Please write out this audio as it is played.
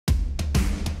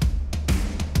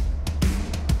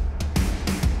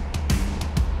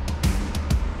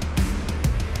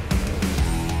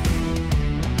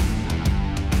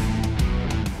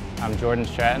Jordan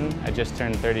Stratton. I just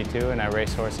turned 32 and I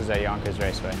race horses at Yonkers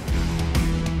Raceway.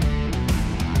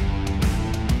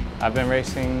 I've been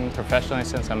racing professionally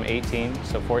since I'm 18,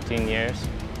 so 14 years.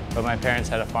 But my parents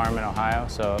had a farm in Ohio,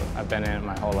 so I've been in it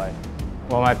my whole life.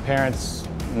 Well, my parents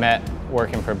met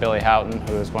working for Billy Houghton,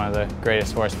 who was one of the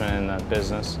greatest horsemen in the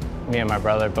business. Me and my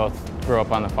brother both grew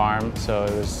up on the farm, so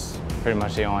it was pretty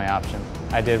much the only option.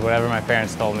 I did whatever my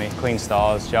parents told me: clean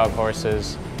stalls, jog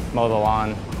horses, mow the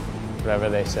lawn, whatever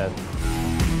they said.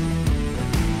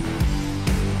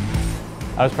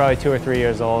 I was probably 2 or 3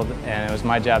 years old, and it was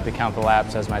my job to count the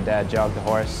laps as my dad jogged the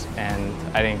horse, and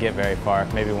I didn't get very far,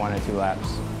 maybe 1 or 2 laps.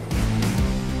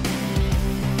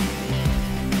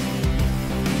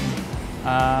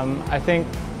 I think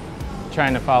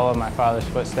trying to follow my father's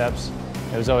footsteps,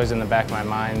 it was always in the back of my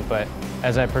mind, but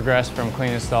as I progressed from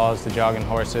cleaning stalls to jogging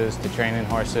horses to training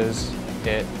horses,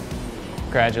 it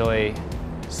gradually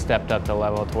stepped up to the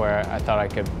level to where I thought I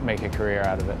could make a career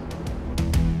out of it.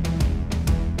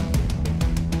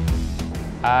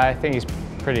 I think he's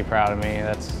pretty proud of me.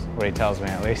 That's what he tells me,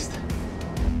 at least.